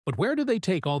But where do they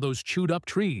take all those chewed-up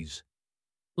trees?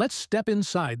 Let's step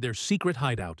inside their secret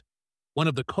hideout, one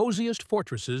of the coziest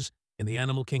fortresses in the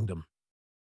animal kingdom.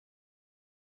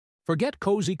 Forget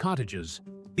cozy cottages.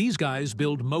 These guys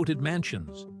build moated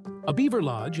mansions. A beaver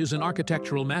lodge is an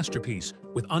architectural masterpiece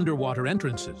with underwater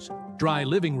entrances, dry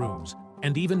living rooms,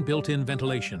 and even built-in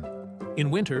ventilation. In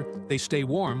winter, they stay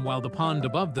warm while the pond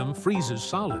above them freezes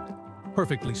solid,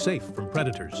 perfectly safe from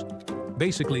predators.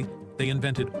 Basically, they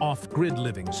invented off-grid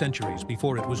living centuries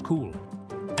before it was cool.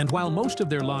 And while most of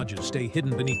their lodges stay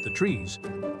hidden beneath the trees,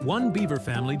 one beaver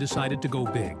family decided to go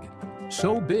big.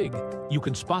 So big, you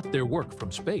can spot their work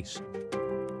from space.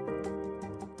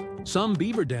 Some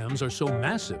beaver dams are so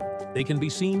massive, they can be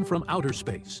seen from outer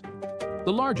space.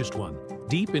 The largest one,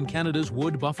 deep in Canada's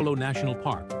Wood Buffalo National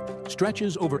Park,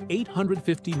 stretches over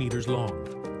 850 meters long.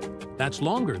 That's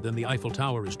longer than the Eiffel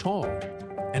Tower is tall,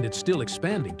 and it's still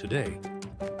expanding today.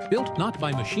 Built not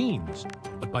by machines,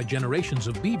 but by generations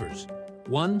of beavers,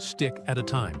 one stick at a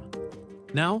time.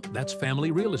 Now, that's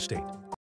family real estate.